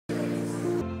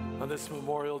On this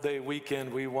Memorial Day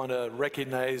weekend, we want to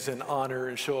recognize and honor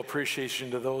and show appreciation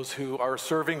to those who are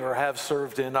serving or have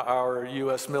served in our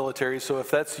U.S. military. So if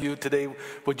that's you today,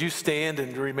 would you stand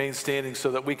and remain standing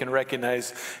so that we can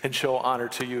recognize and show honor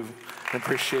to you and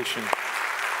appreciation.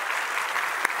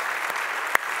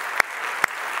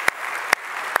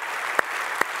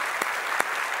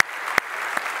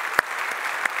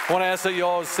 I want to ask that you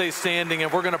all stay standing,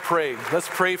 and we're going to pray. Let's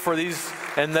pray for these,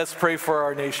 and let's pray for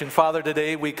our nation. Father,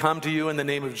 today we come to you in the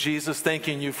name of Jesus,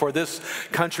 thanking you for this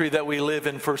country that we live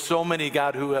in, for so many,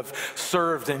 God, who have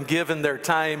served and given their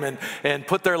time and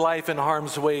put their life in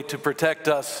harm's way to protect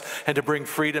us and to bring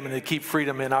freedom and to keep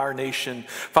freedom in our nation.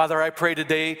 Father, I pray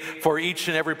today for each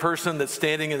and every person that's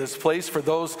standing in this place, for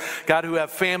those, God, who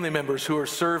have family members who are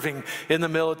serving in the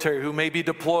military, who may be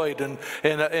deployed and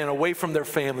away from their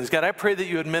families. God, I pray that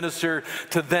you would minister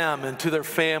to them and to their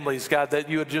families, God, that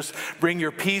you would just bring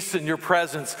your peace and your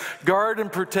presence, guard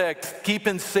and protect, keep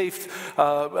in safe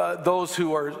those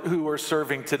who are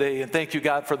serving today. And thank you,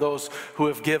 God, for those who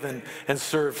have given and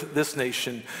served this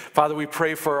nation. Father, we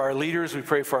pray for our leaders, we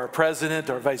pray for our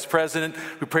president, our vice president,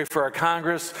 we pray for our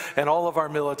Congress and all of our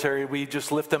military. We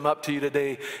just lift them up to you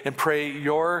today and pray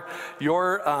your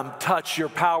touch, your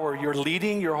power, your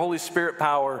leading, your Holy Spirit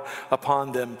power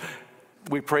upon them.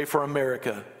 We pray for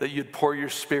America, that you'd pour your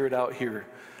Spirit out here.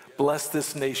 Bless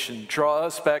this nation. Draw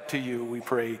us back to you, we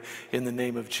pray, in the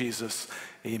name of Jesus.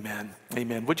 Amen.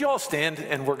 Amen. Would you all stand,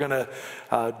 and we're going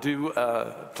to do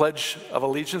a pledge of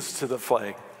allegiance to the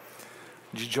flag.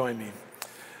 Would you join me?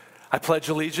 I pledge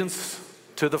allegiance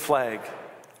to the flag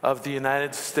of the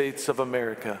United States of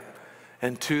America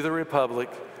and to the republic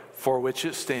for which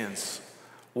it stands,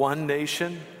 one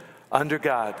nation, under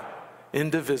God,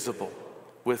 indivisible,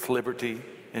 with liberty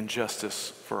and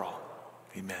justice for all.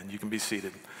 Amen. You can be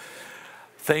seated.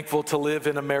 Thankful to live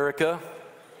in America.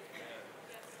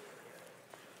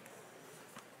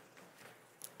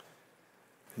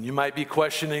 And you might be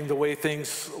questioning the way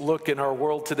things look in our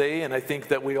world today, and I think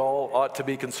that we all ought to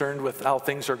be concerned with how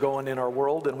things are going in our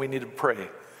world, and we need to pray.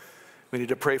 We need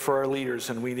to pray for our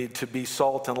leaders, and we need to be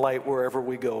salt and light wherever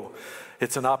we go.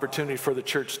 It's an opportunity for the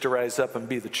church to rise up and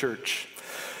be the church.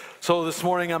 So this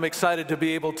morning, I'm excited to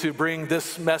be able to bring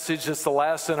this message. It's the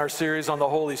last in our series on the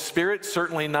Holy Spirit.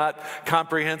 Certainly not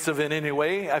comprehensive in any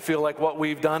way. I feel like what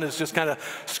we've done is just kind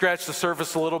of scratch the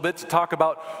surface a little bit to talk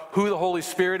about who the Holy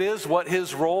Spirit is, what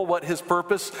his role, what his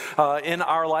purpose in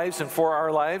our lives and for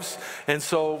our lives. And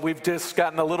so we've just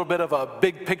gotten a little bit of a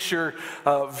big picture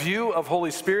view of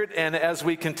Holy Spirit. And as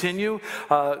we continue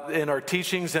in our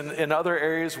teachings and in other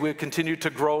areas, we continue to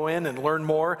grow in and learn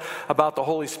more about the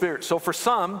Holy Spirit. So for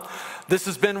some, this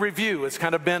has been review. It's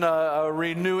kind of been a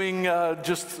renewing,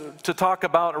 just to talk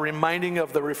about, a reminding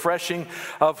of the refreshing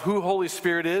of who Holy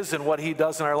Spirit is and what he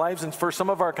does in our lives. And for some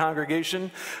of our congregation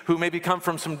who maybe come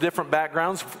from some different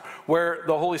backgrounds where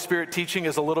the Holy Spirit teaching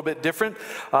is a little bit different,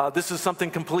 this is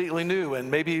something completely new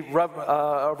and maybe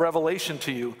a revelation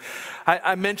to you.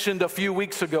 I mentioned a few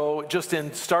weeks ago, just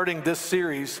in starting this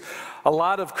series, a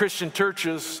lot of Christian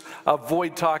churches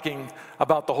avoid talking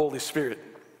about the Holy Spirit.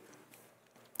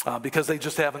 Because they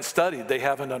just haven't studied, they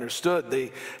haven't understood,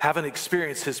 they haven't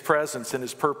experienced his presence and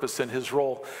his purpose and his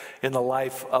role in the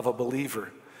life of a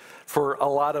believer. For a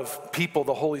lot of people,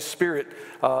 the Holy Spirit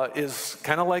is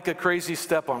kind of like a crazy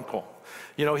step-uncle.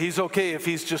 You know, he's okay if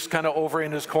he's just kind of over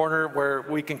in his corner where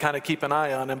we can kind of keep an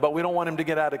eye on him, but we don't want him to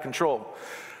get out of control.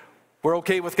 We're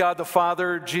okay with God the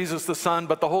Father, Jesus the Son,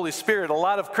 but the Holy Spirit, a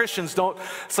lot of Christians don't.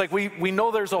 It's like we know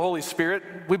there's a Holy Spirit.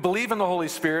 We believe in the Holy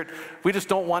Spirit. We just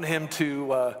don't want him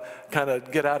to kind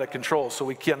of get out of control, so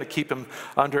we kind of keep him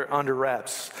under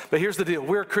wraps. But here's the deal.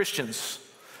 We're Christians.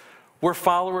 We're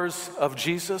followers of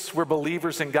Jesus. We're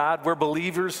believers in God. We're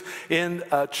believers in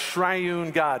a triune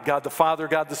God, God the Father,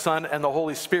 God the Son, and the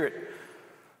Holy Spirit.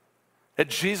 At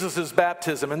Jesus'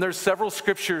 baptism, and there's several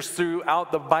scriptures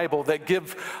throughout the Bible that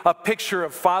give a picture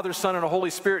of Father, Son, and the Holy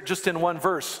Spirit just in one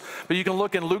verse. But you can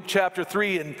look in Luke chapter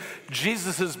 3 in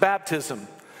Jesus' baptism.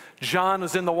 John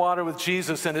was in the water with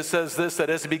Jesus, and it says this, that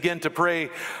as he began to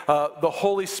pray, the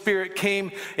Holy Spirit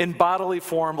came in bodily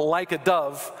form like a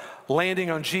dove, landing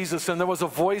on Jesus, and there was a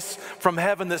voice from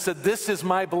heaven that said, "This is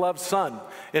my beloved Son,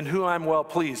 in whom I'm well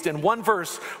pleased." In one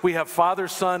verse, we have Father,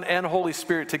 Son, and Holy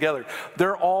Spirit together.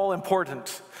 They're all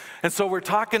important. And so we're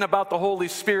talking about the Holy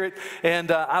Spirit,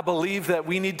 and I believe that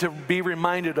we need to be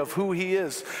reminded of who he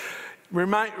is.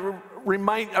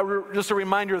 just a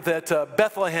reminder that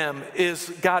Bethlehem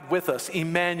is God with us.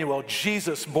 Emmanuel,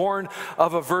 Jesus, born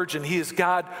of a virgin. He is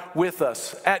God with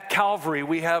us. At Calvary,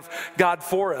 we have God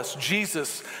for us.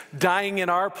 Jesus dying in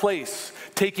our place,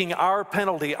 taking our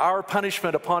penalty, our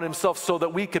punishment upon himself so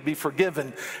that we could be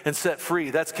forgiven and set free.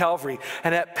 That's Calvary.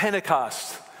 And at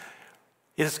Pentecost,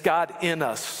 it is God in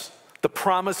us. The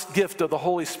promised gift of the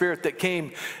Holy Spirit that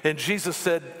came. And Jesus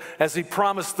said, as he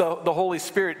promised the Holy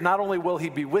Spirit, not only will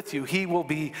he be with you, he will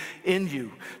be in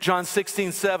you. John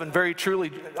 16:7, very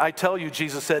truly, I tell you,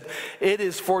 Jesus said, it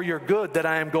is for your good that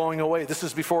I am going away. This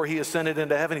is before he ascended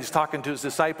into heaven. He's talking to his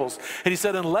disciples. And he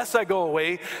said, unless I go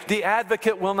away, the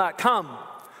advocate will not come.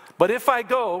 But if I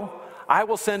go, I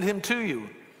will send him to you.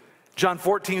 John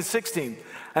 14:16.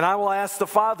 And I will ask the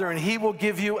Father, and he will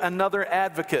give you another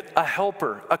advocate, a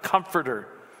helper, a comforter,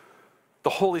 the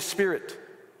Holy Spirit,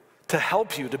 to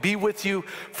help you, to be with you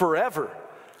forever,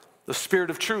 the Spirit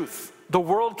of truth. The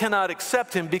world cannot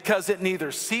accept him because it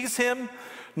neither sees him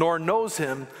nor knows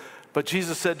him. But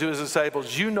Jesus said to his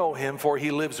disciples, you know him, for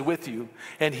he lives with you,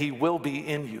 and he will be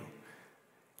in you.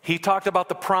 He talked about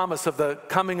the promise of the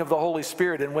coming of the Holy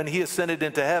Spirit, and when he ascended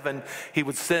into heaven,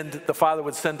 the Father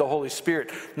would send the Holy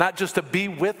Spirit, not just to be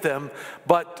with them,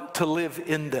 but to live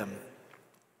in them.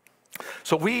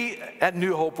 So we at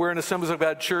New Hope, we're an Assemblies of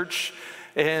God church,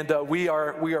 and we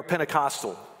are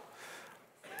Pentecostal.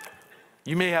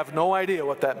 You may have no idea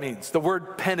what that means. The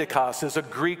word Pentecost is a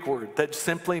Greek word that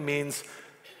simply means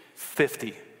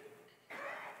 50.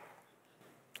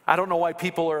 I don't know why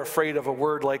people are afraid of a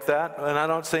word like that, and I'm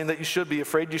not saying that you should be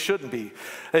afraid. You shouldn't be.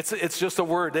 It's just a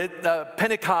word.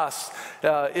 Pentecost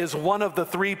is one of the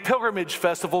 3 pilgrimage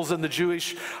festivals in the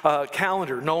Jewish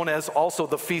calendar, known as also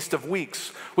the Feast of Weeks,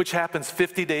 which happens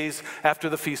 50 days after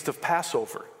the Feast of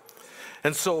Passover.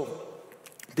 And so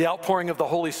the outpouring of the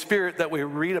Holy Spirit that we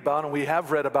read about and we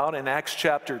have read about in Acts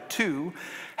chapter 2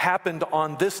 happened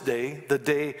on this day, the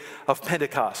day of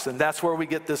Pentecost. And that's where we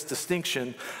get this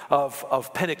distinction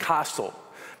of Pentecostal.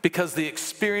 Because the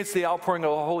experience, the outpouring of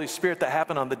the Holy Spirit that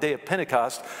happened on the day of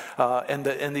Pentecost and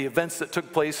the events that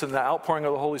took place and the outpouring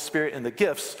of the Holy Spirit and the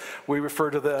gifts, we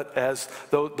refer to that as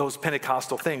those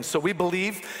Pentecostal things. So we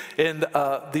believe in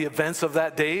the events of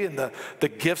that day and the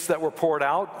gifts that were poured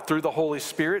out through the Holy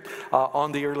Spirit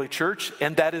on the early church,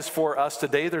 and that is for us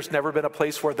today. There's never been a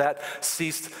place where that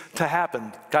ceased to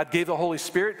happen. God gave the Holy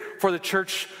Spirit for the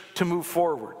church to move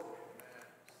forward.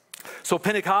 So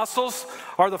Pentecostals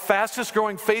are the fastest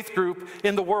growing faith group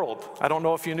in the world. I don't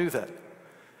know if you knew that.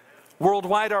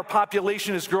 Worldwide, our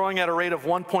population is growing at a rate of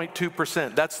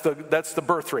 1.2%. That's the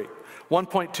birth rate,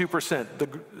 1.2%, the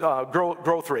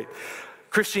growth rate.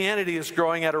 Christianity is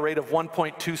growing at a rate of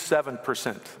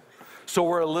 1.27%. So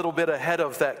we're a little bit ahead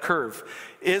of that curve.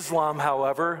 Islam,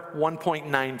 however,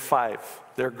 1.95.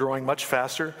 They're growing much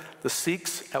faster. The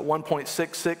Sikhs at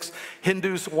 1.66,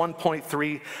 Hindus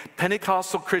 1.3,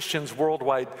 Pentecostal Christians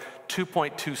worldwide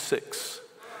 2.26.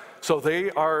 So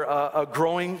they are a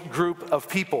growing group of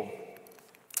people.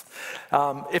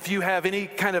 If you have any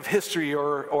kind of history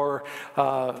or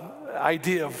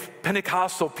idea of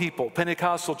Pentecostal people,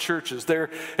 Pentecostal churches, there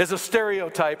is a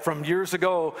stereotype from years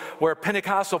ago where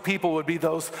Pentecostal people would be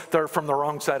those that are from the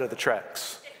wrong side of the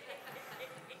tracks.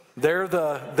 There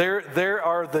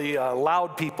are the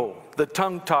loud people, the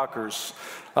tongue talkers,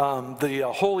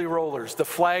 the holy rollers, the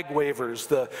flag wavers,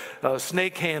 the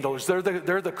snake handlers. They're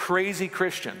the crazy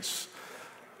Christians.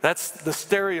 That's the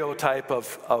stereotype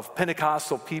of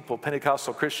Pentecostal people,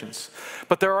 Pentecostal Christians.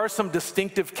 But there are some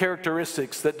distinctive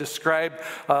characteristics that describe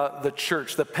the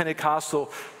church, the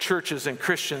Pentecostal churches and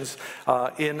Christians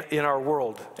in our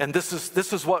world. And this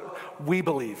is what we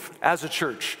believe as a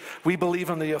church. We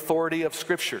believe in the authority of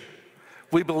Scripture.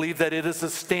 We believe that it is a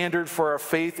standard for our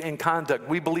faith and conduct.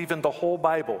 We believe in the whole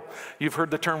Bible. You've heard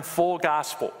the term full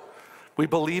gospel. We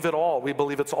believe it all. We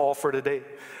believe it's all for today.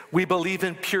 We believe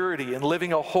in purity and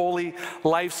living a holy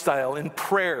lifestyle, in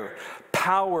prayer,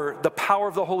 the power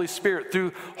of the Holy Spirit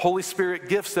through Holy Spirit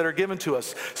gifts that are given to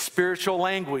us, spiritual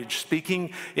language,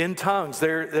 speaking in tongues.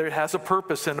 There has a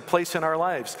purpose and a place in our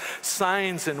lives.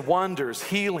 Signs and wonders,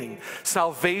 healing,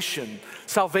 salvation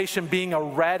being a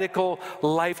radical,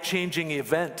 life-changing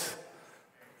event.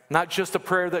 Not just a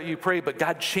prayer that you pray, but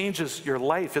God changes your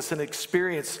life. It's an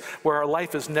experience where our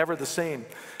life is never the same.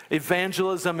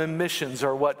 Evangelism and missions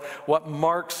are what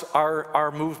marks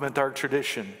our movement, our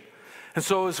tradition. And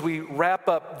so as we wrap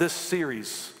up this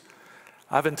series,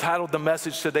 I've entitled the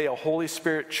message today, A Holy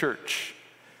Spirit Church.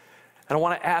 And I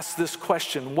want to ask this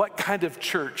question: what kind of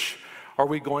church are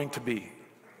we going to be?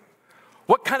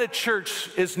 What kind of church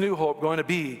is New Hope going to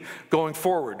be going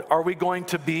forward? Are we going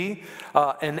to be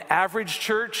an average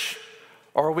church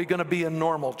Or are we going to be a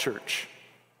normal church?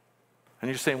 And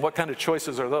you're saying, what kind of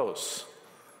choices are those?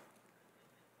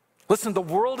 Listen, the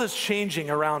world is changing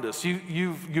around us.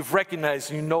 You've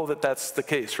recognized, you know that that's the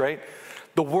case, right?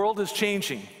 The world is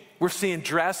changing. We're seeing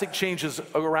drastic changes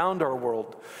around our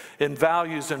world in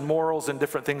values and morals and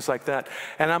different things like that.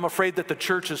 And I'm afraid that the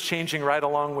church is changing right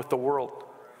along with the world.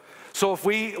 So if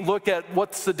we look at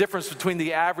what's the difference between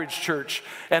the average church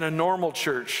and a normal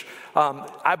church,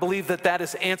 I believe that that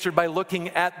is answered by looking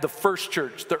at the first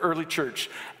church, the early church.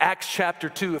 Acts chapter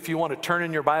 2, if you want to turn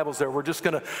in your Bibles there, we're just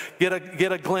going to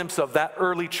get a glimpse of that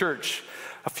early church.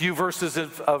 A few verses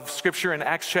of Scripture in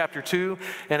Acts chapter 2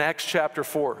 and Acts chapter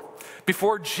 4.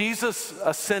 Before Jesus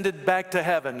ascended back to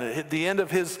heaven, at the end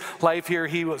of his life here,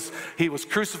 he was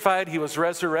crucified, he was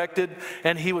resurrected,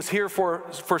 and he was here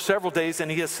for several days,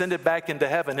 and he ascended back into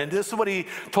heaven. And this is what he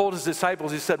told his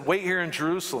disciples. He said, wait here in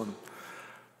Jerusalem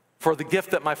for the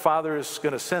gift that my Father is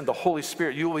going to send, the Holy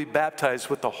Spirit. You will be baptized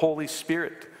with the Holy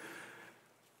Spirit.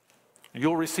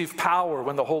 You'll receive power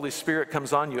when the Holy Spirit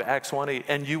comes on you, Acts 1:8,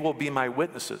 and you will be my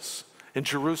witnesses in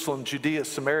Jerusalem, Judea,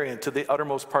 Samaria, and to the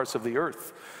uttermost parts of the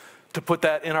earth. To put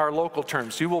that in our local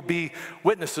terms, you will be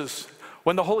witnesses.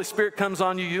 When the Holy Spirit comes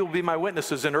on you, you'll be my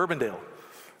witnesses in Urbandale,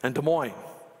 and Des Moines,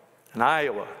 and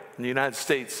Iowa, in the United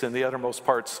States, and the uttermost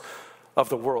parts of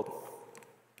the world.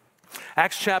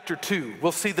 Acts chapter 2,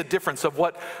 we'll see the difference of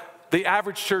what the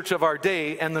average church of our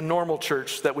day and the normal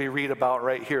church that we read about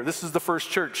right here. This is the first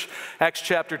church. Acts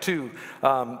chapter 2,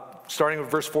 starting with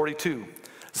verse 42.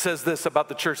 It says this about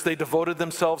the church. They devoted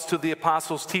themselves to the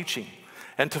apostles' teaching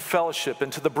and to fellowship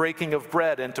and to the breaking of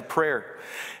bread and to prayer.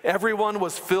 Everyone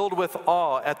was filled with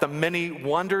awe at the many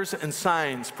wonders and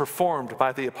signs performed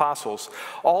by the apostles.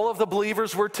 All of the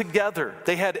believers were together.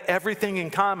 They had everything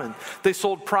in common. They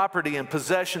sold property and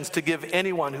possessions to give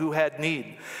anyone who had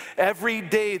need. Every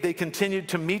day they continued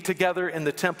to meet together in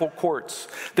the temple courts.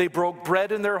 They broke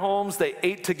bread in their homes. They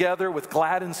ate together with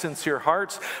glad and sincere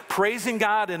hearts, praising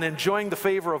God and enjoying the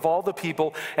favor of all the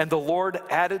people. And the Lord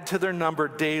added to their number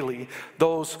daily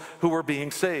those who were being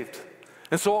saved.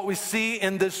 And so what we see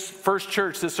in this first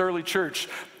church, this early church,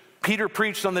 Peter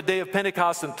preached on the day of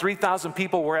Pentecost and 3,000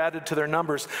 people were added to their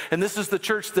numbers. And this is the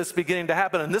church that's beginning to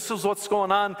happen. And this is what's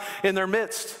going on in their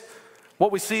midst.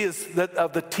 What we see is that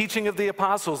of the teaching of the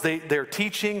apostles, they're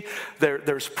teaching,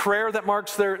 there's prayer that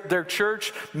marks their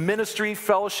church, ministry,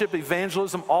 fellowship,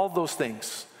 evangelism, all those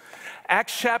things.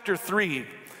 Acts chapter 3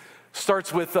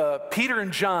 starts with Peter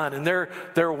and John, and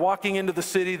they're walking into the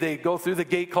city. They go through the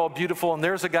gate called Beautiful, and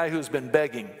there's a guy who's been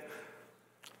begging.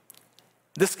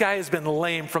 This guy has been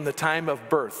lame from the time of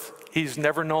birth. He's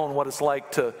never known what it's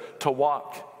like to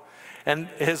walk. And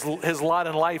his lot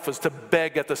in life was to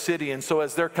beg at the city. And so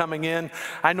as they're coming in,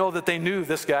 I know that they knew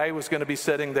this guy was going to be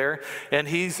sitting there, and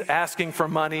he's asking for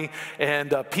money.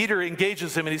 And Peter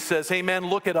engages him, and he says, hey man,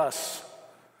 look at us.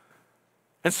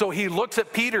 And so he looks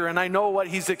at Peter, and I know what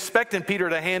he's expecting Peter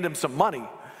to hand him some money,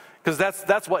 because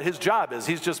that's what his job is.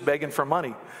 He's just begging for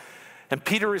money. And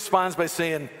Peter responds by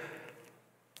saying,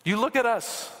 you look at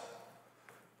us.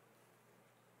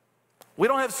 We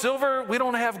don't have silver, we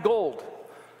don't have gold.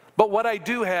 But what I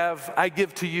do have, I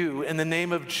give to you in the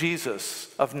name of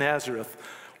Jesus of Nazareth.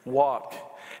 Walk.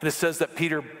 And it says that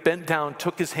Peter bent down,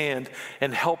 took his hand,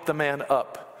 and helped the man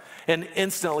up. And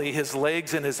instantly his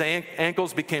legs and his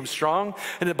ankles became strong.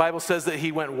 And the Bible says that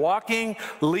he went walking,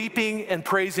 leaping, and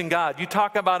praising God. You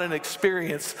talk about an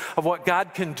experience of what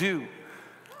God can do.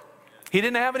 He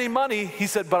didn't have any money. He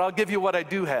said, but I'll give you what I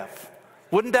do have.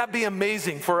 Wouldn't that be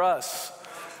amazing for us?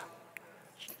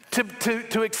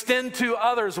 To extend to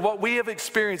others what we have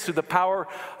experienced through the power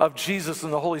of Jesus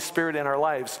and the Holy Spirit in our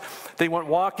lives. They went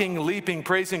walking, leaping,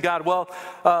 praising God. Well,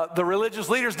 the religious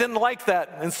leaders didn't like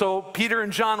that. And so Peter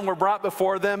and John were brought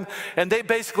before them, and they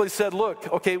basically said, look,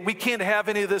 okay, we can't have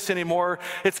any of this anymore.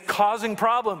 It's causing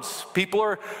problems. People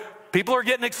are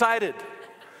getting excited.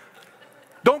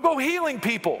 Don't go healing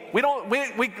people.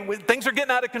 Things are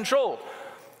getting out of control.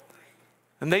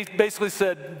 And they basically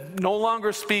said, no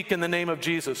longer speak in the name of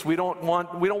Jesus. We don't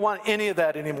want any of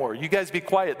that anymore. You guys be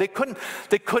quiet. They couldn't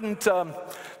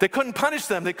punish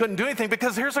them. They couldn't do anything,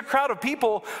 because here's a crowd of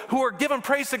people who are giving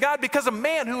praise to God because a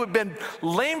man who had been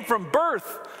lame from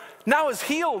birth now is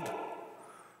healed.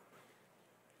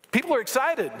 People are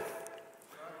excited.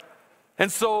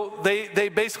 And so they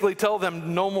basically tell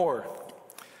them no more.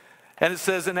 And it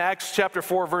says in Acts chapter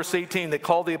 4, verse 18, they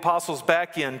called the apostles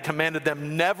back in, commanded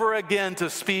them never again to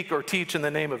speak or teach in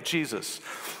the name of Jesus.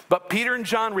 But Peter and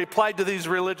John replied to these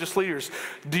religious leaders,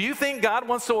 do you think God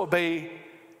wants to obey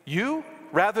you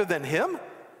rather than him?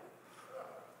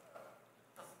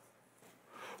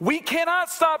 We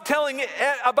cannot stop telling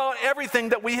about everything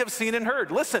that we have seen and heard.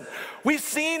 Listen,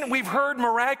 we've heard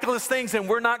miraculous things, and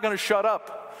we're not going to shut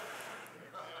up.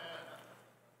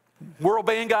 We're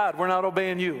obeying God. We're not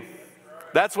obeying you.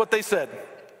 That's what they said.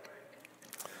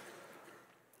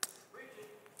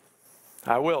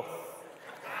 I will.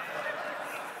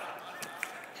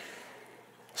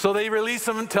 So they release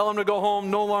him and tell him to go home,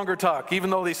 no longer talk,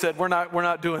 even though they said, we're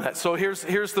not doing that. So here's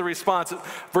the response.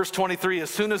 Verse 23,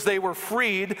 as soon as they were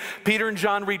freed, Peter and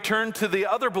John returned to the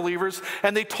other believers,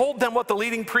 and they told them what the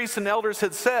leading priests and elders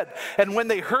had said. And when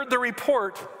they heard the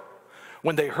report,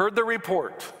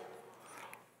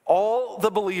 all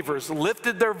the believers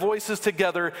lifted their voices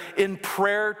together in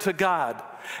prayer to God.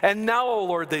 And now, O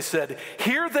Lord, they said,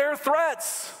 hear their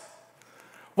threats,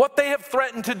 what they have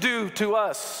threatened to do to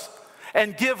us.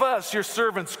 And give us, your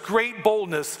servants, great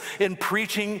boldness in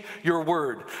preaching your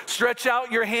word. Stretch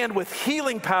out your hand with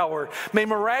healing power. May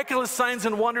miraculous signs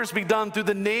and wonders be done through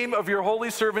the name of your holy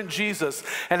servant Jesus.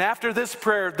 And after this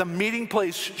prayer, the meeting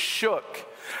place shook,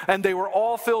 and they were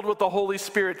all filled with the Holy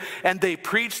Spirit, and they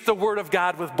preached the word of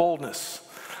God with boldness.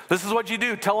 This is what you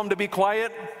do. Tell them to be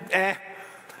quiet.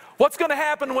 What's going to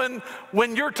happen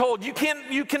when you're told you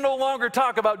can no longer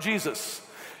talk about Jesus?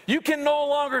 You can no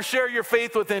longer share your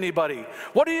faith with anybody.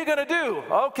 What are you going to do?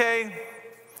 Okay.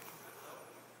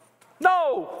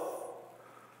 No.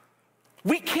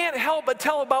 We can't help but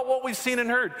tell about what we've seen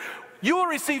and heard. You will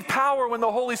receive power when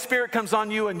the Holy Spirit comes on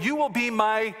you, and you will be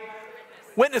my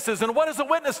witnesses. And what does a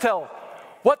witness tell?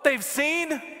 What they've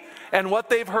seen and what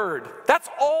they've heard. That's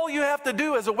all you have to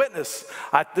do as a witness.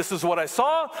 This is what I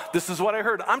saw. This is what I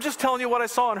heard. I'm just telling you what I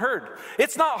saw and heard.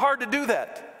 It's not hard to do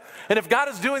that. And if God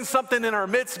is doing something in our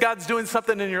midst, God's doing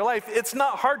something in your life, it's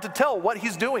not hard to tell what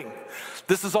he's doing.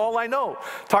 This is all I know.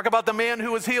 Talk about the man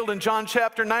who was healed in John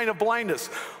chapter 9 of blindness.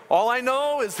 All I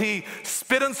know is he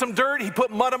spit in some dirt, he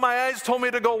put mud in my eyes, told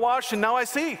me to go wash, and now I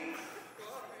see.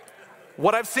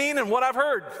 What I've seen and what I've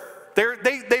heard.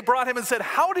 They brought him and said,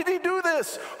 how did he do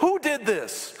this? Who did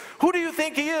this? Who do you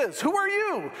think he is? Who are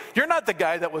you? You're not the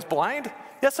guy that was blind.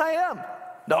 Yes, I am.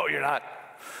 No, you're not.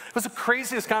 It was the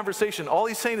craziest conversation. All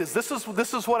he's saying is, this is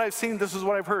what I've seen, this is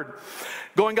what I've heard.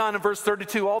 Going on in verse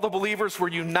 32, all the believers were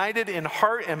united in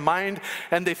heart and mind,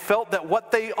 and they felt that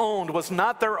what they owned was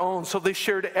not their own, so they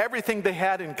shared everything they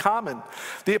had in common.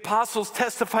 The apostles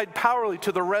testified powerfully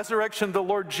to the resurrection of the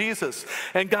Lord Jesus,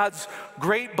 and God's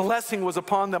great blessing was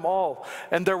upon them all,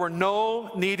 and there were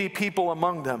no needy people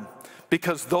among them,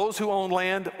 because those who owned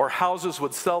land or houses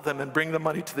would sell them and bring the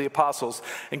money to the apostles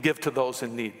and give to those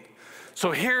in need.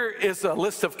 So here is a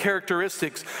list of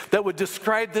characteristics that would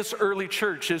describe this early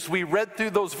church. As we read through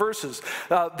those verses,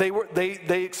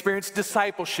 they experienced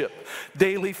discipleship,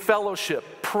 daily fellowship,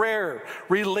 prayer,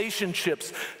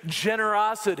 relationships,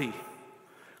 generosity,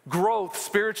 growth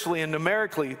spiritually and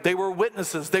numerically. They were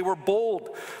witnesses. They were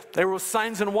bold. There was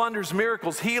signs and wonders,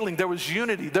 miracles, healing. There was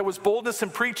unity. There was boldness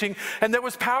in preaching, and there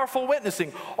was powerful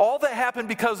witnessing. All that happened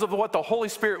because of what the Holy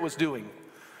Spirit was doing.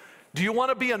 Do you want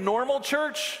to be a normal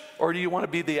church, or do you want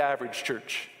to be the average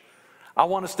church? I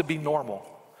want us to be normal,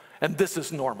 and this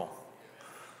is normal.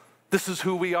 This is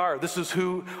who we are. This is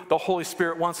who the Holy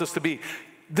Spirit wants us to be.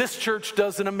 This church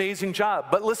does an amazing job,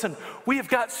 but listen, we have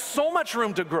got so much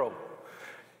room to grow.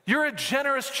 You're a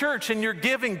generous church in your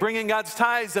giving, bringing God's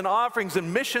tithes and offerings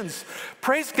and missions.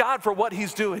 Praise God for what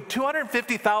he's doing.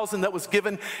 $250,000 that was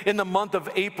given in the month of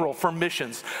April for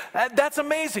missions. That's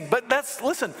amazing, but that's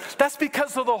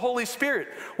because of the Holy Spirit,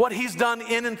 what he's done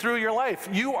in and through your life.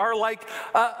 You are like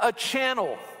a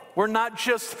channel. We're not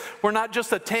just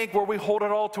a tank where we hold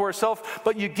it all to ourselves,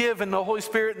 but you give, and the Holy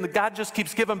Spirit and God just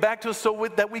keeps giving back to us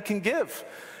that we can give.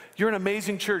 You're an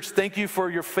amazing church. Thank you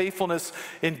for your faithfulness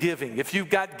in giving. If you've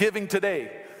got giving today,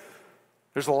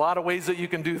 there's a lot of ways that you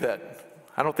can do that.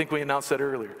 I don't think we announced that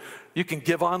earlier. You can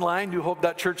give online,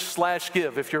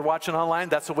 newhope.church/give. If you're watching online,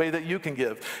 that's a way that you can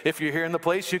give. If you're here in the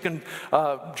place, you can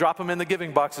drop them in the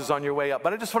giving boxes on your way up.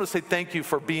 But I just want to say thank you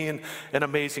for being an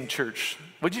amazing church.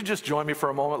 Would you just join me for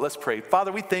a moment? Let's pray.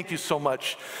 Father, we thank you so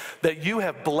much that you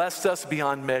have blessed us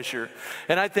beyond measure.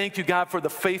 And I thank you, God, for the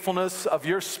faithfulness of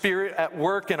your Spirit at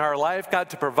work in our life,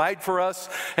 God, to provide for us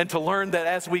and to learn that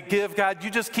as we give, God, you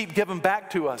just keep giving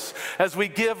back to us. As we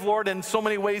give, Lord, in so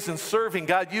many ways in serving,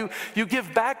 God, you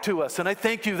give back to us. And I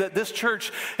thank you that this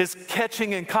church is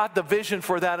catching and caught the vision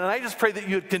for that. And I just pray that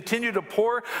you would continue to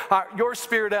pour your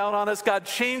Spirit out on us. God,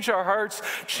 change our hearts,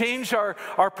 change our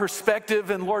perspective.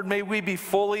 And Lord, may we be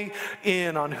fully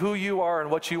in on who you are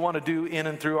and what you want to do in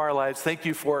and through our lives. Thank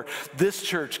you for this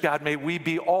church. God, may we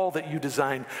be all that you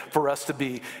designed for us to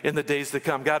be in the days to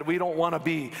come. God, we don't want to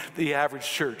be the average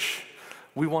church.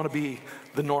 We want to be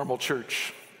the normal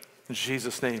church. In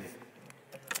Jesus' name,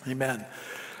 amen.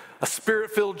 A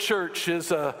Spirit-filled church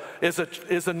is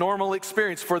a normal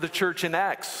experience for the church in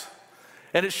Acts.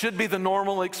 And it should be the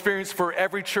normal experience for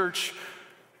every church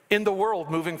in the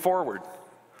world moving forward.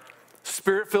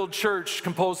 Spirit-filled church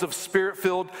composed of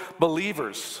Spirit-filled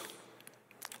believers.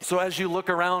 So as you look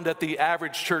around at the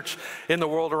average church in the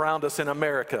world around us in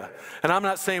America, and I'm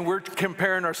not saying we're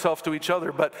comparing ourselves to each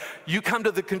other, but you come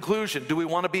to the conclusion, do we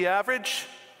want to be average?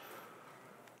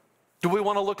 Do we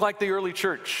want to look like the early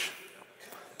church?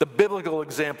 The biblical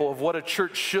example of what a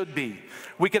church should be.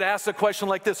 We could ask a question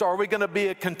like this: are we going to be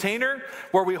a container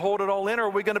where we hold it all in, or are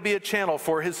we going to be a channel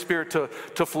for His Spirit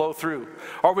to flow through?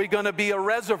 Are we going to be a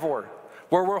reservoir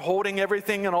where we're holding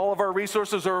everything and all of our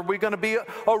resources, or are we going to be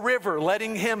a river,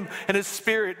 letting Him and His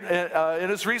Spirit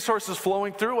and His resources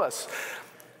flowing through us?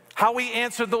 How we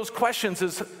answer those questions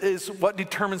is what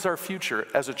determines our future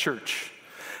as a church.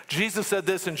 Jesus said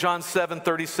this in John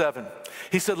 7:37.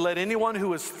 He said, "Let anyone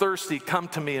who is thirsty come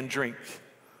to me and drink.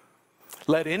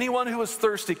 Let anyone who is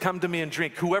thirsty come to me and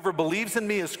drink. Whoever believes in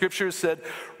me," as Scripture has said,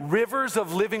 "rivers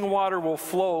of living water will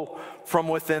flow from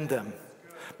within them."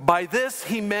 By this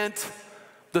He meant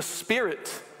the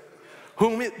Spirit,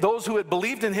 whom those who had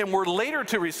believed in Him were later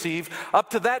to receive.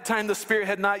 Up to that time, the Spirit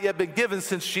had not yet been given,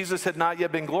 since Jesus had not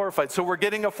yet been glorified. So we're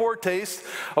getting a foretaste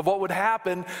of what would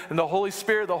happen in the Holy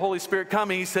Spirit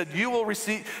coming. He said, you will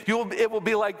receive, it will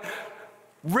be like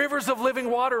rivers of living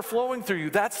water flowing through you.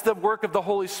 That's the work of the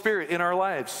Holy Spirit in our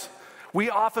lives. We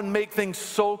often make things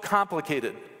so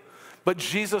complicated, but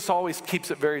Jesus always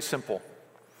keeps it very simple.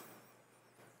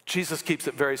 Jesus keeps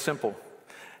it very simple.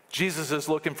 Jesus is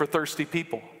looking for thirsty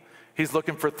people. He's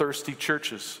looking for thirsty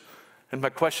churches. And my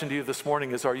question to you this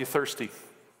morning is, are you thirsty?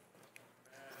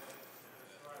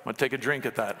 I'm going to take a drink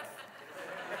at that.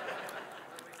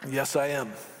 Yes, I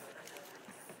am.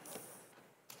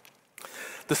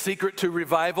 The secret to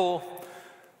revival,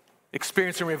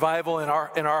 experiencing revival in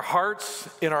our hearts,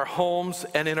 in our homes,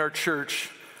 and in our church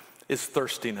is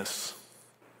thirstiness.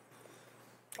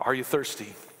 Are you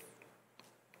thirsty?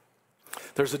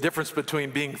 There's a difference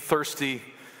between being thirsty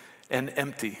and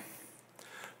empty.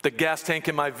 The gas tank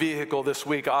in my vehicle this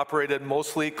week operated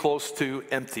mostly close to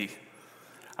empty.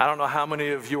 I don't know how many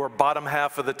of you are bottom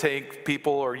half of the tank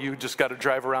people, or you just got to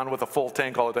drive around with a full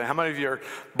tank all the time. How many of you are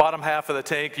bottom half of the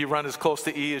tank, you run as close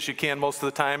to E as you can most of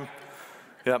the time?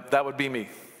 Yeah, that would be me.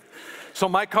 So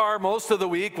my car most of the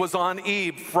week was on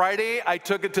E. Friday, I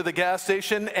took it to the gas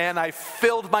station and I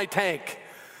filled my tank.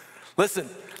 Listen,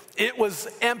 it was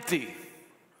empty,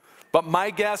 but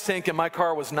my gas tank in my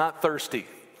car was not thirsty.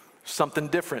 Something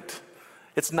different.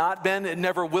 It's not been, it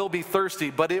never will be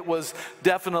thirsty, but it was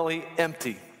definitely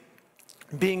empty.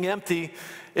 Being empty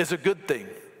is a good thing.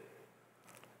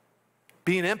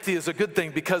 Being empty is a good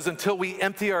thing because until we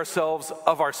empty ourselves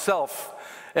of ourself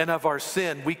and of our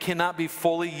sin, we cannot be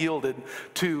fully yielded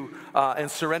to and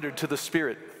surrendered to the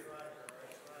Spirit.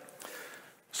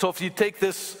 So if you take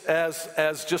this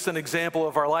as just an example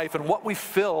of our life and what we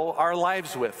fill our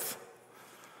lives with,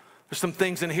 there's some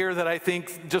things in here that I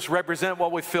think just represent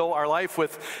what we fill our life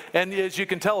with. And as you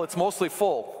can tell, it's mostly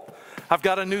full. I've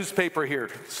got a newspaper here.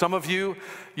 Some of you,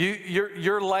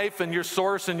 your life and your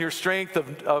source and your strength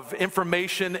of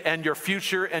information and your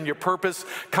future and your purpose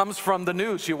comes from the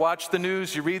news. You watch the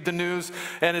news, you read the news,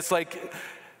 and it's like,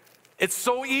 it's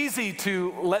so easy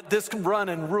to let this run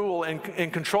and rule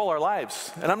and control our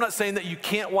lives. And I'm not saying that you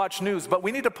can't watch news, but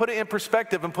we need to put it in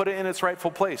perspective and put it in its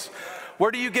rightful place. Where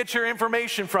do you get your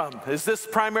information from? Is this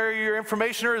primarily your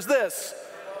information, or is this?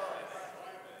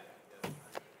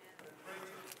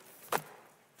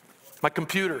 My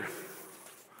computer.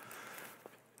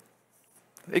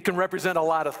 It can represent a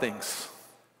lot of things.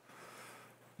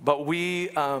 But we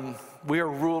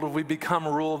become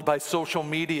ruled by social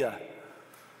media.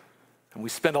 And we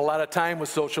spend a lot of time with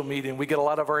social media, and we get a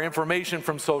lot of our information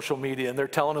from social media, and they're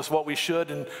telling us what we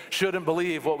should and shouldn't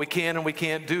believe, what we can and we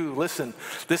can't do. Listen,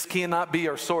 this cannot be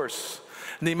our source.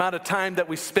 And the amount of time that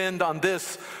we spend on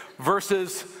this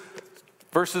versus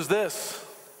this.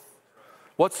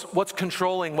 What's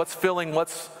controlling, what's filling,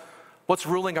 what's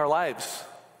ruling our lives?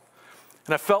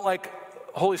 And I felt like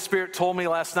Holy Spirit told me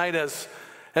last night as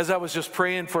I was just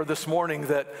praying for this morning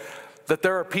that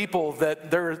there are people,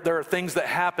 that there are things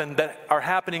that are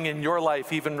happening in your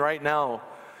life even right now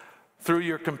through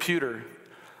your computer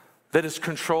that is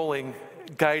controlling,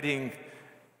 guiding,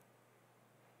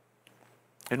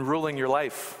 and ruling your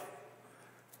life.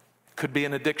 Could be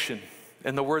an addiction.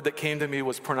 And the word that came to me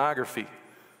was pornography.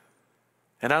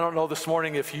 And I don't know this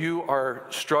morning if you are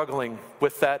struggling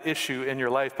with that issue in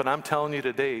your life, but I'm telling you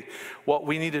today, what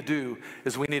we need to do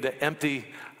is we need to empty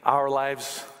our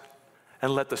lives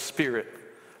and let the Spirit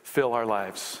fill our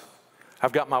lives.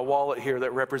 I've got my wallet here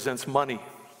that represents money.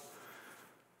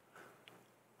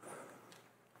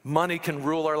 Money can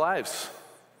rule our lives.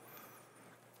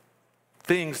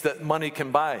 Things that money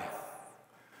can buy.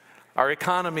 Our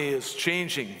economy is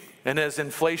changing, and as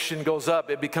inflation goes up,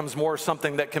 it becomes more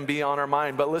something that can be on our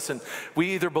mind. But listen,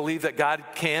 we either believe that God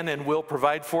can and will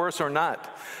provide for us or not.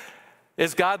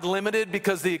 Is God limited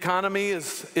because the economy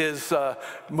is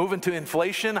moving to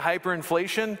inflation,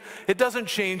 hyperinflation? It doesn't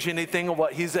change anything of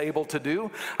what he's able to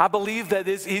do. I believe that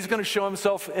he's going to show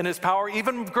himself in his power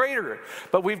even greater.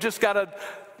 But we've just got to,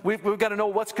 we've got to know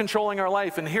what's controlling our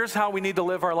life. And here's how we need to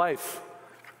live our life.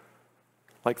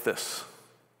 Like this.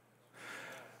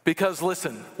 Because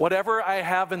listen, whatever I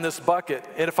have in this bucket,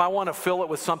 and if I want to fill it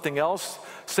with something else,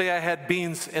 say I had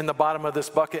beans in the bottom of this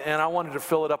bucket and I wanted to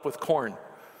fill it up with corn.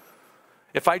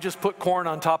 If I just put corn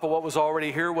on top of what was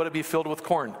already here, would it be filled with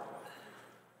corn?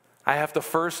 I have to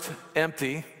first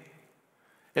empty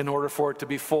in order for it to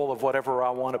be full of whatever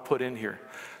I want to put in here.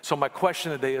 So my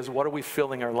question today is, what are we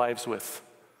filling our lives with?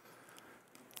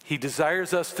 He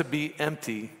desires us to be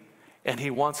empty, and he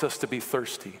wants us to be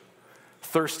thirsty.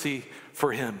 Thirsty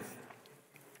for him.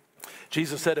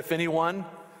 Jesus said, if anyone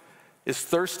is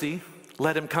thirsty,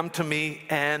 let him come to me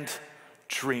and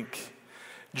drink.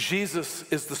 Jesus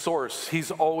is the source. He's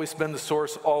always been the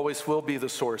source, always will be the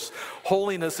source.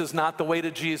 Holiness is not the way to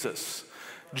Jesus.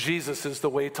 Jesus is the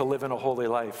way to live in a holy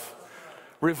life.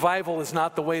 Revival is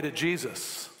not the way to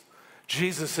Jesus.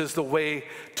 Jesus is the way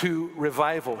to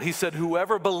revival. He said,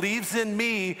 whoever believes in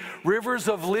me, rivers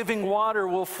of living water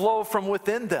will flow from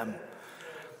within them.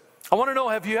 I want to know,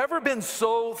 have you ever been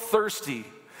so thirsty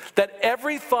that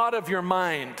every thought of your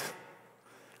mind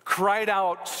cried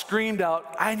out, screamed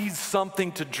out, I need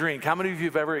something to drink? How many of you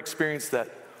have ever experienced that?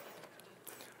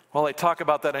 While I talk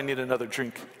about that, I need another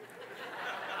drink.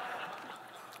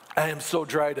 I am so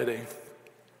dry today.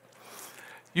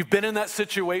 You've been in that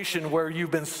situation where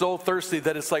you've been so thirsty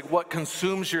that it's like what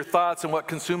consumes your thoughts and what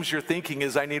consumes your thinking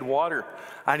is, I need water.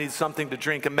 I need something to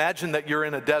drink. Imagine that you're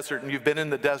in a desert and you've been in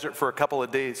the desert for a couple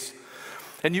of days.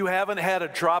 And you haven't had a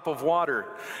drop of water,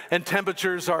 and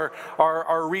temperatures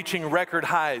are reaching record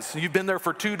highs. You've been there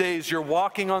for 2 days. You're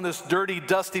walking on this dirty,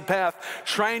 dusty path,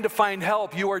 trying to find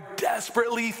help. You are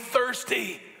desperately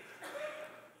thirsty.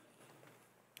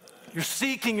 You're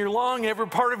seeking, you're longing. Every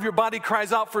part of your body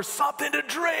cries out for something to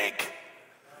drink.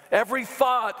 Every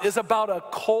thought is about a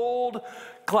cold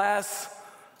glass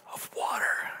of water.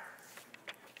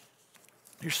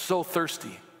 You're so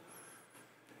thirsty.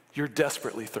 You're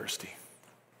desperately thirsty.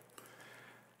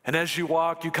 And as you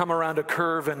walk, you come around a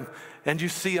curve and you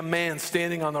see a man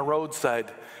standing on the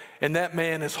roadside, and that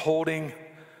man is holding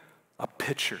a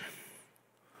pitcher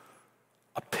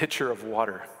of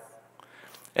water.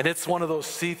 And it's one of those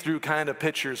see-through kind of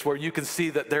pitchers where you can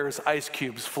see that there's ice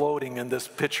cubes floating in this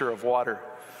pitcher of water.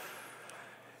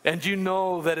 And you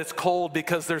know that it's cold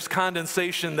because there's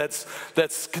condensation that's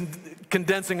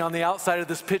condensing on the outside of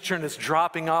this pitcher, and it's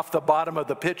dropping off the bottom of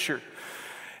the pitcher.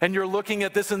 And you're looking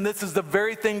at this, and this is the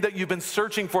very thing that you've been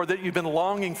searching for, that you've been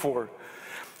longing for.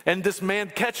 And this man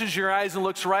catches your eyes and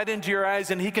looks right into your eyes,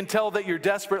 and he can tell that you're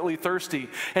desperately thirsty.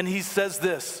 And he says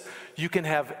this, you can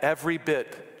have every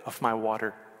bit of my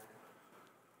water.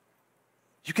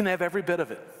 You can have every bit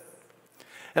of it.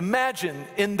 Imagine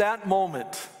in that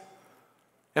moment,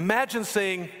 imagine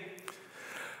saying,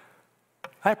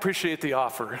 I appreciate the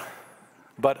offer,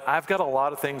 but I've got a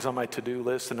lot of things on my to-do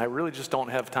list, and I really just don't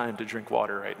have time to drink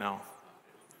water right now.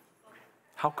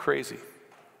 How crazy.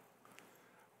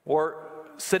 Or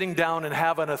sitting down and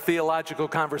having a theological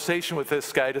conversation with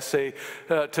this guy to say,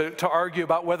 to argue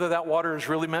about whether that water is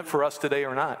really meant for us today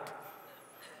or not.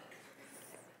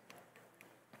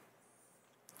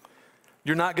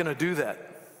 You're not going to do that.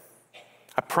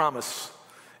 I promise.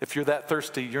 If you're that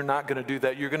thirsty, you're not going to do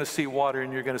that. You're going to see water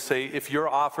and you're going to say, if you're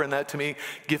offering that to me,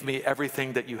 give me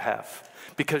everything that you have,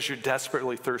 because you're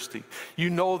desperately thirsty.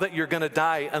 You know that you're going to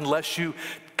die unless you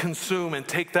consume and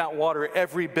take that water,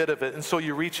 every bit of it. And so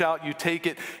you reach out, you take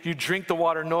it, you drink the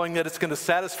water knowing that it's going to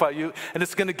satisfy you and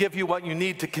it's going to give you what you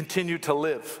need to continue to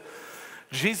live.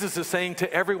 Jesus is saying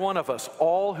to every one of us,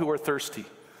 all who are thirsty,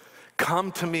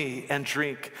 come to me and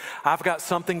drink. I've got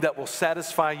something that will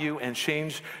satisfy you and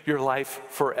change your life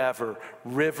forever.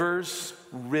 Rivers,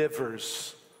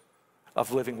 rivers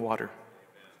of living water.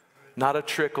 Not a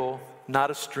trickle,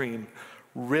 not a stream,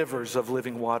 rivers of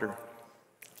living water.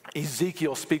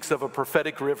 Ezekiel speaks of a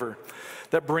prophetic river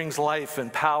that brings life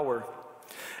and power.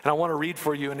 And I want to read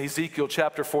for you in Ezekiel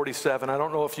chapter 47. I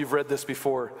don't know if you've read this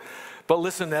before, but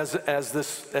listen as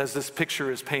this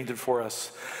picture is painted for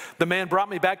us. The man brought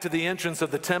me back to the entrance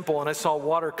of the temple, and I saw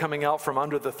water coming out from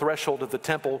under the threshold of the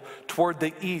temple toward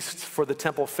the east, for the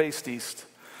temple faced east.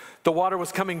 The water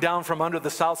was coming down from under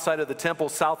the south side of the temple,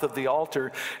 south of the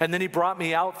altar. And then he brought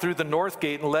me out through the north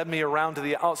gate and led me around to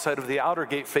the outside of the outer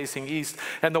gate facing east.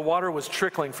 And the water was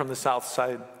trickling from the south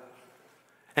side.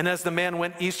 And as the man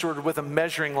went eastward with a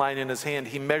measuring line in his hand,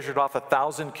 he measured off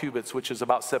 1,000 cubits, which is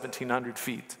about 1,700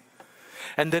 feet.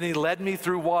 And then he led me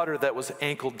through water that was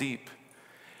ankle deep.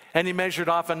 And he measured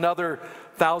off another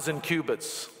 1,000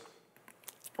 cubits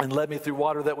and led me through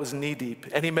water that was knee deep.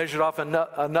 And he measured off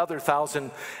another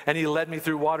 1,000, and he led me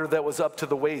through water that was up to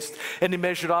the waist. And he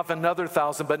measured off another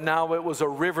 1,000, but now it was a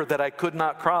river that I could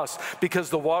not cross, because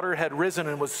the water had risen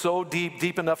and was so deep,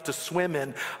 deep enough to swim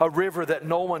in, a river that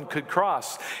no one could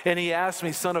cross. And he asked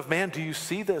me, "Son of man, do you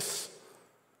see this?"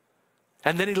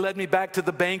 And then he led me back to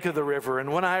the bank of the river.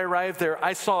 And when I arrived there,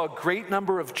 I saw a great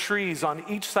number of trees on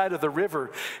each side of the river.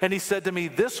 And he said to me,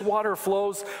 "This water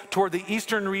flows toward the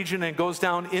eastern region and goes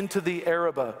down into the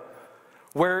Arabah,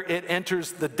 where it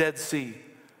enters the Dead Sea.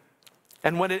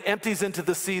 And when it empties into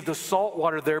the sea, the salt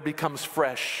water there becomes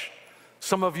fresh."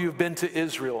 Some of you have been to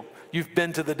Israel. You've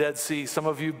been to the Dead Sea. Some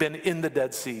of you have been in the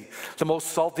Dead Sea, the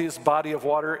most saltiest body of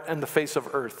water on the face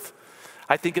of earth.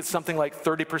 I think it's something like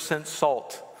 30%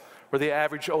 salt, where the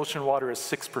average ocean water is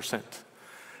 6%.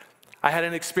 I had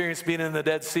an experience being in the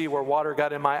Dead Sea where water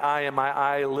got in my eye, and my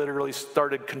eye literally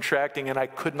started contracting, and I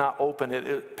could not open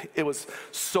it. It was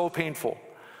so painful.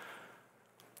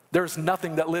 There's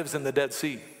nothing that lives in the Dead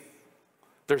Sea.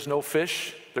 There's no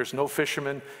fish. There's no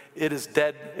fishermen. It is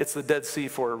dead. It's the Dead Sea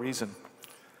for a reason.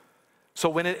 So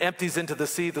when it empties into the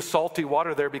sea, the salty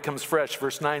water there becomes fresh.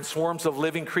 Verse 9, swarms of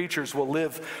living creatures will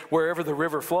live wherever the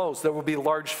river flows. There will be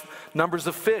large numbers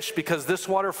of fish, because this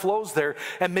water flows there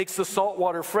and makes the salt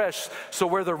water fresh. So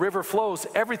where the river flows,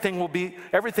 everything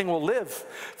will live.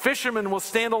 Fishermen will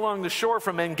stand along the shore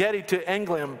from En-Gedi to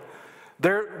Englim.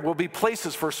 There will be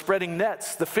places for spreading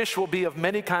nets. The fish will be of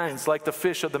many kinds, like the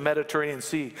fish of the Mediterranean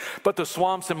Sea. But the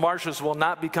swamps and marshes will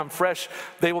not become fresh.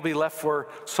 They will be left for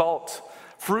salt.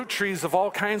 Fruit trees of all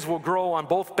kinds will grow on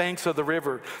both banks of the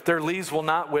river. Their leaves will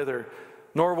not wither,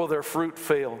 nor will their fruit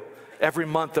fail. Every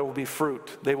month there will be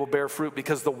fruit. They will bear fruit,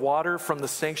 because the water from the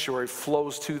sanctuary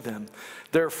flows to them.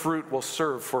 Their fruit will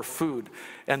serve for food,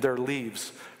 and their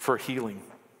leaves for healing.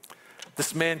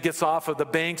 This man gets off of the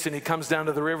banks and he comes down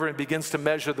to the river and begins to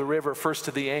measure the river, first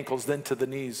to the ankles, then to the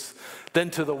knees, then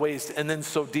to the waist, and then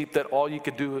so deep that all you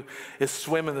could do is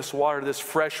swim in this water, this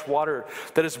fresh water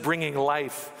that is bringing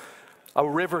life. A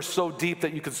river so deep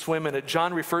that you could swim in it.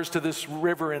 John refers to this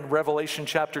river in Revelation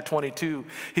chapter 22.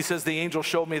 He says, "The angel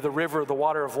showed me the river, the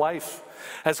water of life,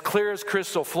 as clear as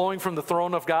crystal, flowing from the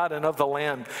throne of God and of the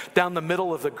Lamb, down the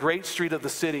middle of the great street of the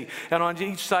city. And on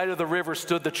each side of the river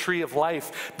stood the tree of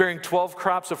life, bearing 12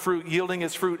 crops of fruit, yielding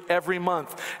its fruit every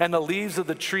month. And the leaves of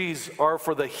the trees are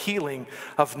for the healing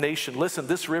of nations." Listen,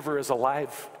 this river is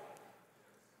alive.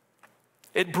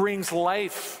 It brings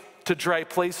life to dry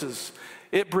places.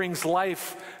 It brings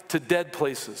life to dead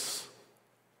places.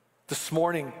 This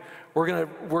morning,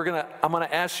 I'm gonna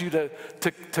ask you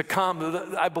to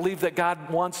come. I believe that God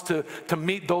wants to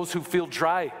meet those who feel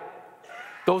dry.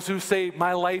 Those who say,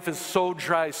 "My life is so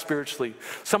dry spiritually."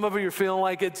 Some of you are feeling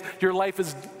like your life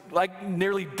is like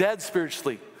nearly dead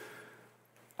spiritually.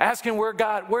 Asking where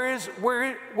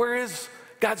is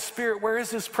God's Spirit? Where is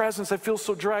His presence? I feel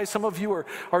so dry. Some of you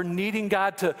are needing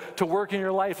God to work in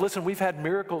your life. Listen, we've had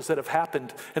miracles that have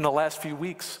happened in the last few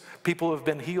weeks. People have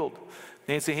been healed.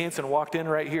 Nancy Hansen walked in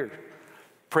right here.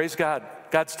 Praise God.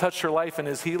 God's touched her life and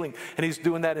is healing, and He's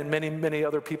doing that in many, many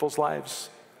other people's lives.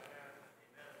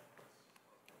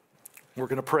 We're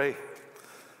going to pray.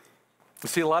 You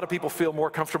see, a lot of people feel more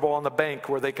comfortable on the bank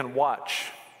where they can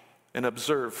watch and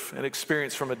observe and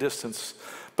experience from a distance.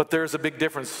 But there's a big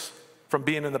difference from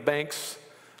being in the banks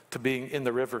to being in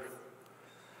the river.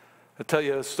 I'll tell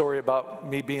you a story about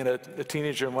me being a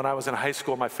teenager. And when I was in high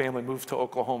school, my family moved to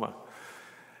Oklahoma.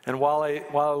 And while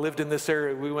I lived in this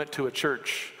area, we went to a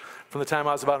church from the time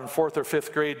I was about in 4th or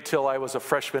 5th grade till I was a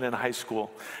freshman in high school.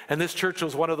 And this church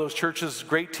was one of those churches,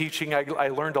 great teaching. I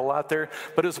learned a lot there.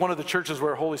 But it was one of the churches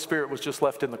where Holy Spirit was just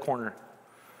left in the corner.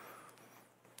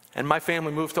 And my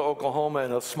family moved to Oklahoma,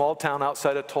 in a small town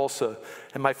outside of Tulsa,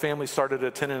 and my family started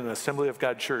attending an Assembly of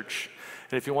God church.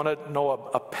 And if you want to know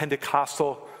a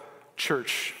Pentecostal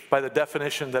church, by the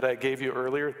definition that I gave you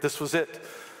earlier, this was it.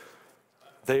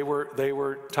 They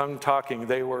were tongue-talking,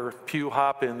 they were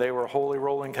pew-hopping, they were holy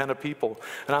rolling kind of people.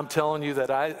 And I'm telling you that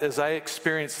as I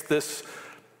experienced this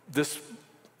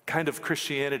kind of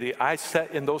Christianity, I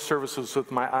sat in those services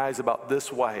with my eyes about this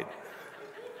wide.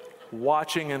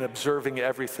 watching and observing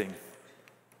everything.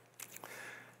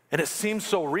 And it seemed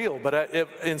so real, but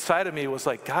inside of me was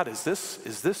like, God, is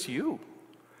this you?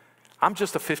 I'm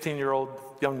just a 15-year-old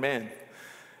young man.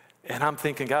 And I'm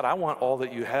thinking, God, I want all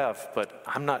that you have, but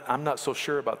I'm not so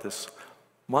sure about this.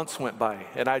 Months went by,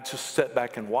 and I just sat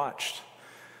back and watched.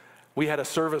 We had a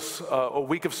service, a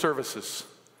week of services,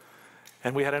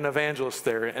 and we had an evangelist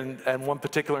there. And one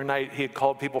particular night, he had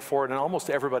called people forward, and almost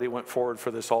everybody went forward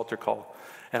for this altar call.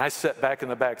 And I sat back in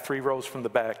the back, 3 rows from the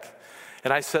back.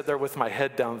 And I sat there with my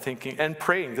head down thinking and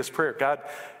praying this prayer. God,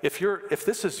 if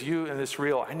this is you and it's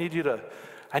real, I need you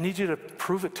to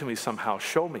prove it to me somehow.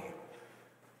 Show me.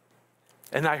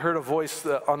 And I heard a voice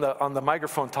on the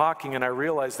microphone talking, and I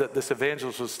realized that this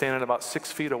evangelist was standing about 6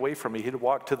 feet away from me. He'd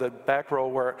walked to the back row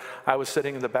where I was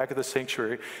sitting in the back of the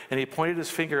sanctuary, and he pointed his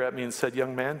finger at me and said,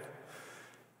 young man,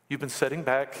 you've been sitting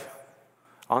back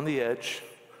on the edge,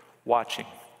 watching,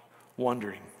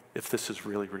 wondering if this is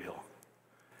really real.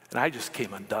 And I just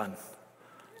came undone.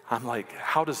 I'm like,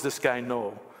 how does this guy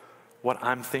know what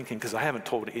I'm thinking? Because I haven't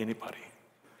told anybody.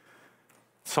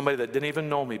 Somebody that didn't even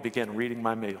know me began reading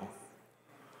my mail.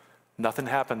 Nothing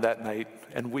happened that night,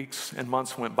 and weeks and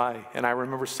months went by. And I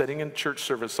remember sitting in church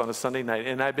service on a Sunday night,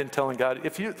 and I've been telling God,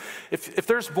 if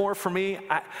there's more for me,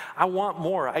 I want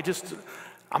more.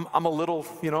 I'm a little,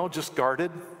 just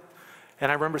guarded.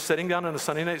 And I remember sitting down in a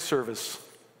Sunday night service,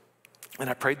 and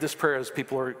I prayed this prayer as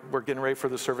people were getting ready for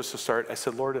the service to start. I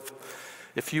said, Lord,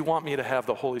 if you want me to have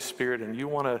the Holy Spirit and you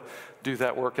want to do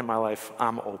that work in my life,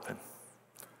 I'm open.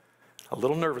 A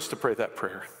little nervous to pray that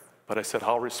prayer, but I said,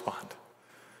 I'll respond.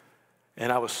 And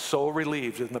I was so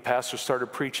relieved when the pastor started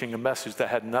preaching a message that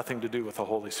had nothing to do with the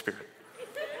Holy Spirit.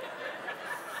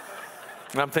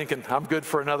 And I'm thinking, I'm good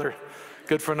for another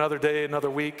day, another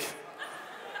week.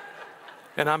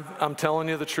 And I'm telling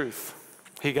you the truth.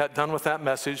 He got done with that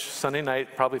message Sunday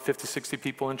night, probably 50, 60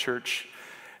 people in church.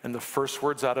 And the first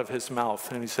words out of his mouth,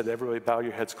 and he said, everybody bow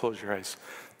your heads, close your eyes.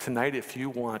 Tonight, if you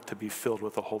want to be filled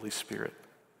with the Holy Spirit,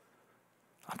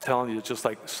 I'm telling you, just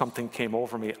like something came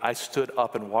over me, I stood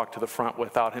up and walked to the front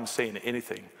without him saying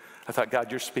anything. I thought, God,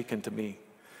 you're speaking to me.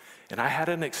 And I had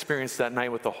an experience that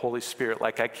night with the Holy Spirit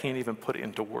like I can't even put it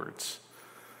into words.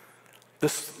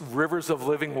 This rivers of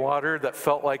living water that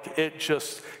felt like it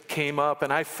just came up,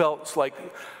 and I felt like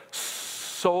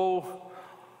so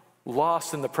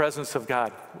lost in the presence of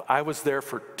God. I was there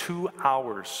for 2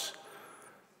 hours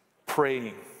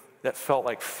praying that felt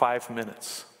like 5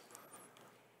 minutes.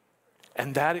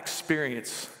 And that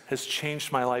experience has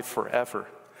changed my life forever.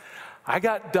 I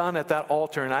got done at that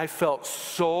altar and I felt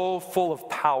so full of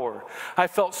power. I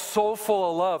felt so full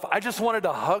of love. I just wanted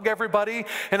to hug everybody,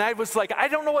 and I was like, I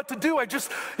don't know what to do. I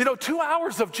just, 2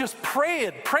 hours of just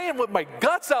praying with my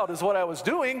guts out is what I was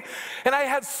doing. And I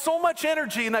had so much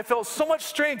energy and I felt so much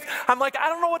strength. I'm like, I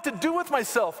don't know what to do with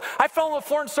myself. I fell on the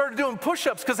floor and started doing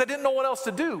push-ups because I didn't know what else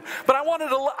to do. But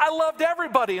I loved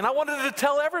everybody, and I wanted to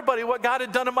tell everybody what God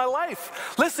had done in my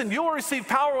life. Listen, you will receive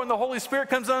power when the Holy Spirit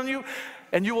comes on you,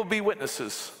 and you will be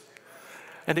witnesses.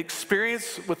 An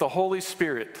experience with the Holy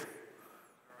Spirit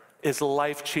is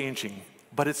life-changing,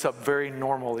 but it's a very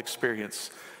normal experience.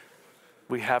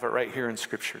 We have it right here in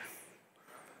Scripture.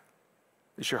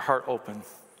 Is your heart open?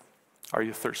 Are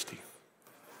you thirsty?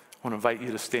 I want to invite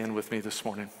you to stand with me this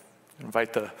morning.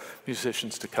 Invite the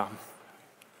musicians to come.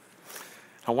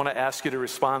 I want to ask you to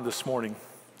respond this morning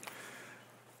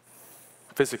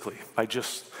physically by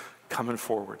just coming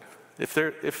forward.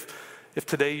 If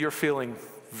today you're feeling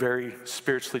very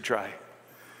spiritually dry,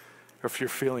 or if you're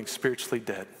feeling spiritually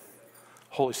dead,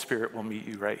 Holy Spirit will meet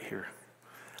you right here.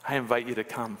 I invite you to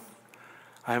come.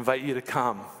 I invite you to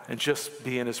come and just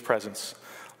be in his presence.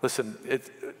 Listen,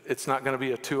 it's not going to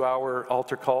be a 2-hour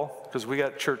altar call because we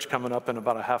got church coming up in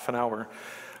about a half an hour.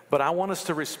 But I want us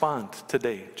to respond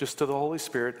today just to the Holy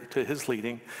Spirit, to his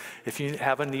leading. If you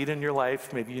have a need in your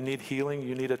life, maybe you need healing,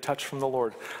 you need a touch from the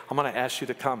Lord, I'm going to ask you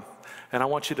to come. And I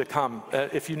want you to come.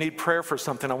 If you need prayer for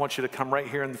something, I want you to come right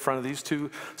here in front of these 2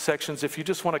 sections. If you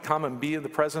just want to come and be in the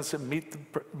presence and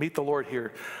meet the Lord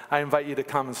here, I invite you to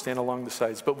come and stand along the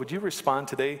sides. But would you respond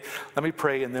today? Let me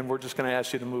pray, and then we're just going to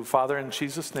ask you to move. Father, in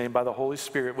Jesus' name, by the Holy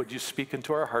Spirit, would you speak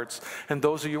into our hearts? And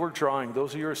those of you who are drawing,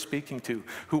 those of you who are speaking to,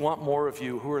 who want more of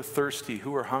you, who are thirsty,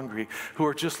 who are hungry, who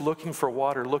are just looking for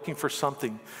water, looking for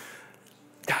something,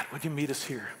 God, would you meet us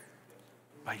here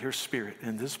by your Spirit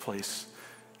in this place?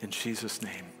 In Jesus'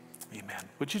 name, amen.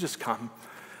 Would you just come?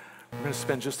 We're going to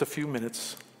spend just a few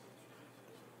minutes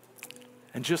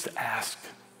and just ask.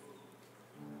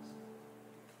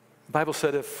 The Bible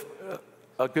said if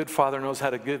a good father knows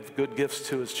how to give good gifts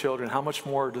to his children, how much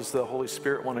more does the Holy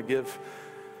Spirit want to give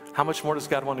How much more does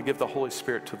God want to give the Holy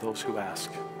Spirit to those who ask?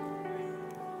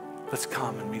 Let's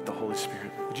come and meet the Holy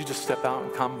Spirit. Would you just step out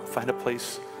and come find a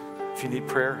place if you need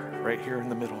prayer right here in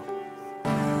the middle?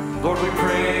 Lord, we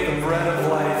pray the bread of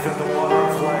life and the water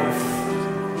of life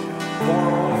pour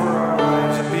over our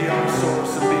lives and be our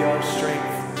source and be our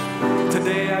strength.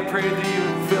 Today I pray that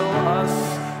you fill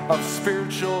us of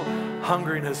spiritual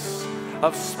hungriness,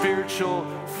 of spiritual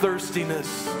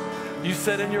thirstiness. You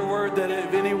said in your word that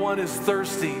if anyone is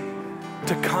thirsty,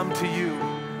 to come to you.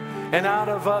 And out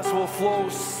of us will flow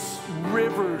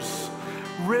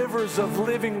rivers of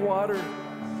living water.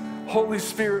 Holy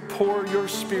Spirit, pour your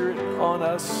Spirit on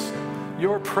us,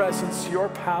 your presence, your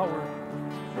power.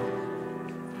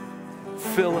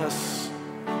 Fill us,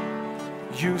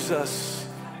 use us,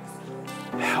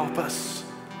 help us.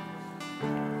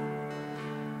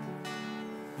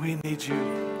 We need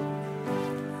you.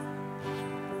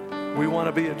 We want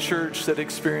to be a church that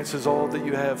experiences all that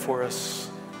you have for us,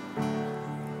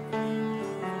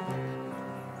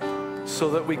 so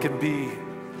that we can be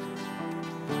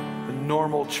the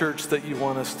normal church that you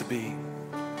want us to be.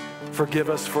 Forgive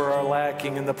us for our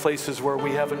lacking in the places where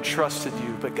we haven't trusted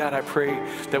you. But God, I pray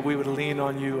that we would lean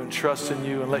on you and trust in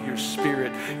you and let your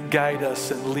Spirit guide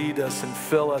us and lead us and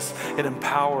fill us and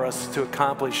empower us to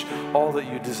accomplish all that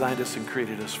you designed us and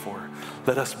created us for.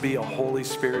 Let us be a Holy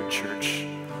Spirit church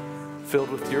filled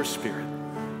with your Spirit,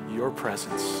 your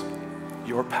presence,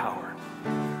 your power.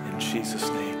 In Jesus'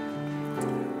 name,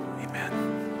 amen.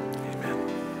 Amen.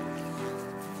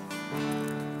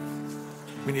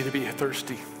 We need to be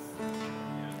thirsty,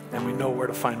 and we know where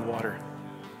to find water.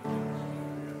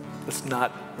 Let's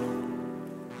not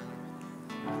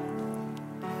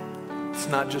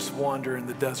just wander in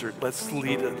the desert.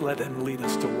 Let him lead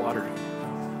us to water,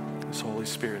 his Holy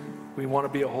Spirit. We want to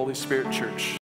be a Holy Spirit church.